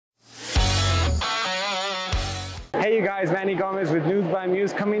Hey you guys, Manny Gomez with News by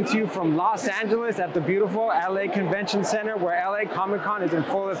Muse coming to you from Los Angeles at the beautiful LA Convention Center where LA Comic-Con is in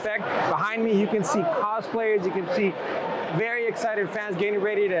full effect. Behind me you can see cosplayers, you can see very excited fans getting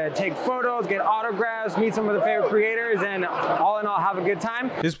ready to take photos, get autographs, meet some of the favorite creators, and all in all have a good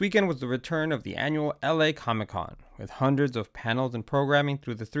time. This weekend was the return of the annual LA Comic-Con. With hundreds of panels and programming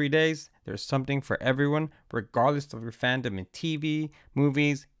through the 3 days, there's something for everyone, regardless of your fandom in TV,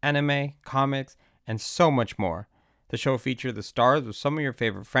 movies, anime, comics, and so much more. The show featured the stars of some of your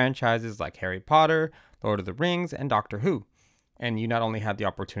favorite franchises like Harry Potter, Lord of the Rings, and Doctor Who. And you not only had the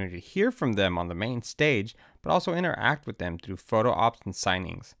opportunity to hear from them on the main stage, but also interact with them through photo ops and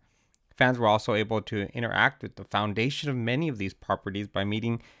signings. Fans were also able to interact with the foundation of many of these properties by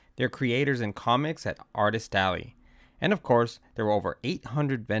meeting their creators and comics at Artist Alley. And of course, there were over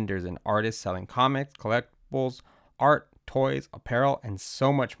 800 vendors and artists selling comics, collectibles, art, toys, apparel, and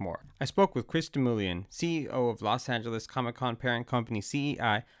so much more. I spoke with Chris Demoulin, CEO of Los Angeles Comic-Con parent company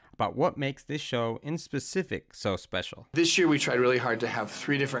CEI, about what makes this show in specific so special. This year we tried really hard to have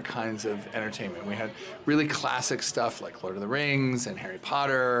 3 different kinds of entertainment. We had really classic stuff like Lord of the Rings and Harry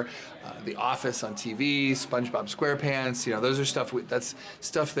Potter, The Office on TV, SpongeBob SquarePants. You know, those are that's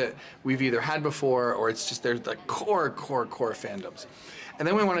stuff that we've either had before or it's just they're the core fandoms. And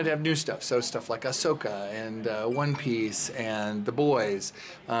then we wanted to have new stuff, so stuff like Ahsoka and One Piece and The Boys,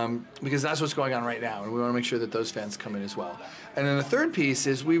 because that's what's going on right now, and we want to make sure that those fans come in as well. And then the third piece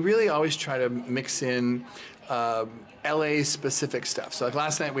is we really always try to mix in LA specific stuff. So like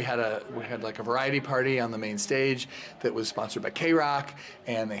last night we had like a variety party on the main stage that was sponsored by K-Rock,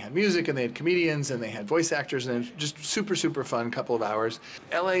 and they had music and they had comedians and they had voice actors, and it was just super fun couple of hours.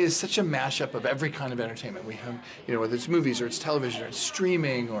 LA is such a mashup of every kind of entertainment. We have, you know, whether it's movies or it's television or it's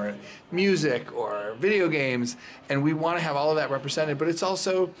streaming or music or video games, and we want to have all of that represented, but it's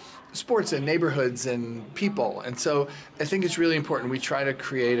also sports and neighborhoods and people. And so I think it's really important we try to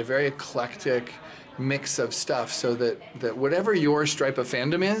create a very eclectic mix of stuff so that whatever your stripe of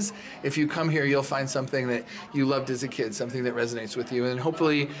fandom is, if you come here you'll find something that you loved as a kid, something that resonates with you, and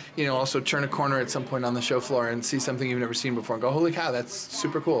hopefully, you know, also turn a corner at some point on the show floor and see something you've never seen before and go, holy cow, that's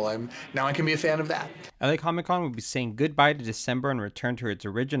super cool. Now I can be a fan of that. LA Comic-Con will be saying goodbye to December and return to its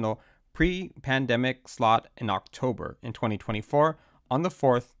original pre-pandemic slot in October in 2024 on the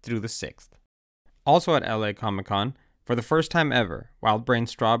 4th through the 6th. Also at LA Comic-Con, for the first time ever, Wild Brain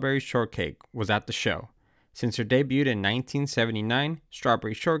Strawberry Shortcake was at the show. Since her debut in 1979,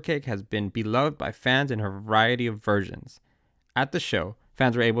 Strawberry Shortcake has been beloved by fans in her variety of versions. At the show,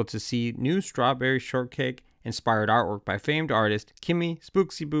 fans were able to see new Strawberry Shortcake inspired artwork by famed artist Kimmy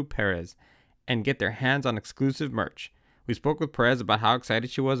Spooksy Boo Perez and get their hands on exclusive merch. We spoke with Perez about how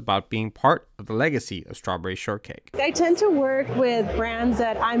excited she was about being part of the legacy of Strawberry Shortcake. I tend to work with brands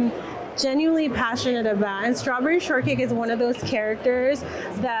that I'm genuinely passionate about, and Strawberry Shortcake is one of those characters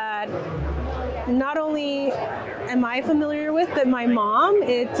that not only am I familiar with, but my mom,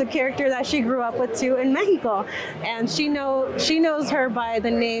 it's a character that she grew up with too in Mexico, and she knows her by the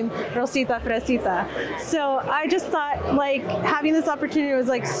name Rosita Fresita. So I just thought like having this opportunity was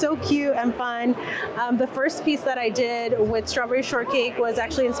like so cute and fun. The first piece that I did with Strawberry Shortcake was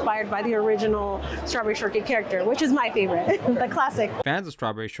actually inspired by the original Strawberry Shortcake character, which is my favorite, the classic. Fans of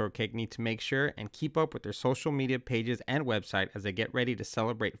Strawberry Shortcake need to make sure and keep up with their social media pages and website as they get ready to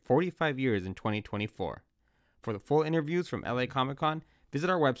celebrate 45 years in 2024. For the full interviews from LA Comic-Con, visit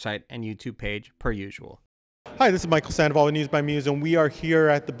our website and YouTube page per usual. Hi, this is Michael Sandoval with News by Muse, and we are here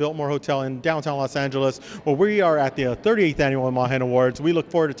at the Biltmore Hotel in downtown Los Angeles, where we are at the 38th Annual Imagen Awards. We look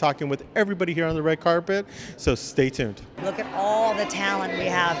forward to talking with everybody here on the red carpet, so stay tuned. Look at all the talent we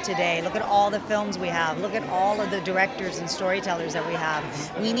have today. Look at all the films we have. Look at all of the directors and storytellers that we have.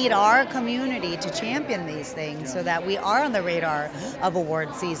 We need our community to champion these things so that we are on the radar of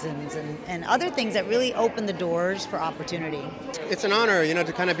award seasons and other things that really open the doors for opportunity. It's an honor, you know,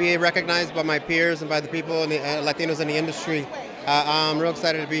 to kind of be recognized by my peers and by the people and the Latinos in the industry. I'm real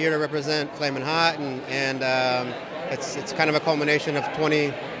excited to be here to represent Flamin' Hot, and it's kind of a culmination of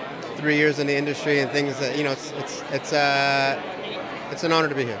 23 years in the industry and things that, you know, it's an honor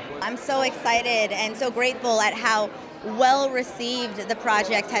to be here. I'm so excited and so grateful at how well received the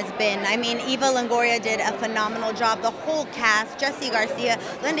project has been. I mean, Eva Longoria did a phenomenal job. The whole cast, Jesse Garcia,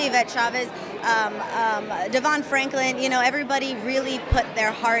 Linda Yvette Chavez, Devon Franklin, you know, everybody really put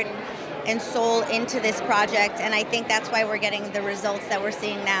their heart and soul into this project, and I think that's why we're getting the results that we're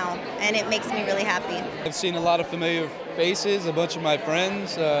seeing now, and it makes me really happy. I've seen a lot of familiar faces, a bunch of my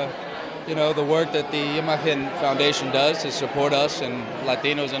friends. You know, the work that the Imagen Foundation does to support us and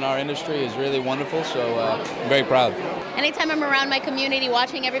Latinos in our industry is really wonderful, so I'm very proud. Anytime I'm around my community,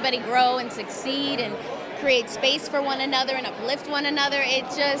 watching everybody grow and succeed and create space for one another and uplift one another.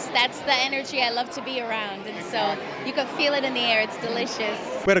 That's the energy I love to be around. And so you can feel it in the air. It's delicious.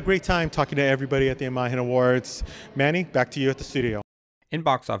 We had a great time talking to everybody at the Imagen Awards. Manny, back to you at the studio. In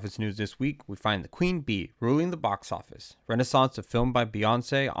box office news this week, we find The Queen Bee ruling the box office. Renaissance, a film by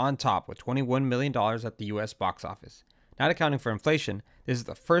Beyonce, on top with $21 million at the US box office. Not accounting for inflation, this is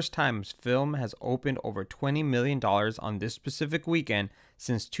the first time this film has opened over $20 million on this specific weekend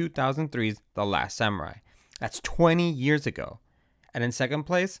since 2003's The Last Samurai. That's 20 years ago. And in second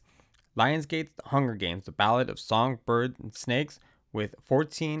place, Lionsgate's Hunger Games, The Ballad of Songbirds and Snakes, with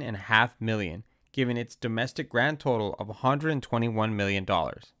 $14.5 million, giving its domestic grand total of $121 million.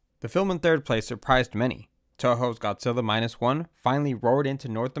 The film in third place surprised many. Toho's Godzilla -1 finally roared into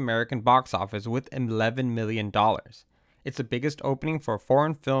North American box office with $11 million. It's the biggest opening for a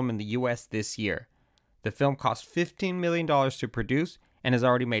foreign film in the US this year. The film cost $15 million to produce and has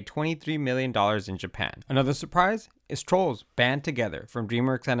already made $23 million in Japan. Another surprise is Trolls Band Together from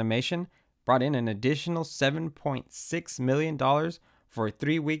DreamWorks Animation brought in an additional $7.6 million for a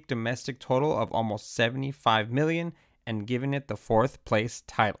 3-week domestic total of almost $75 million and giving it the 4th place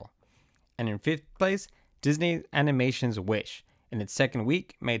title. And in 5th place, Disney Animation's Wish, in its second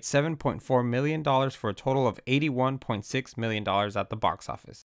week, made $7.4 million for a total of $81.6 million at the box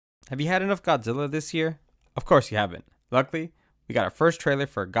office. Have you had enough Godzilla this year? Of course you haven't. Luckily, we got our first trailer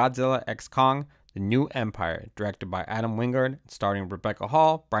for Godzilla x Kong, The New Empire, directed by Adam Wingard, starring Rebecca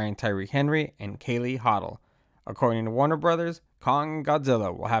Hall, Brian Tyree Henry, and Kaylee Hoddle. According to Warner Brothers, Kong and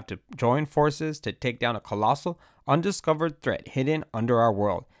Godzilla will have to join forces to take down a colossal, undiscovered threat hidden under our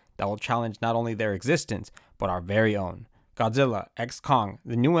world that will challenge not only their existence, but our very own. Godzilla x Kong,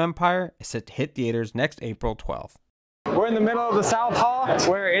 The New Empire is set to hit theaters next April 12th. We're in the middle of the South Hall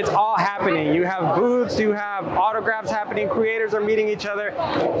where it's all happening. You have booths, you have autographs happening, creators are meeting each other.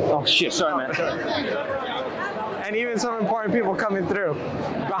 Oh shit, sorry man. And even some important people coming through.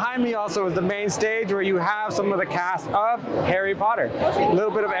 Behind me also is the main stage where you have some of the cast of Harry Potter. A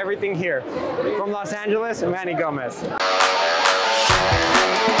little bit of everything here. From Los Angeles, Manny Gomez.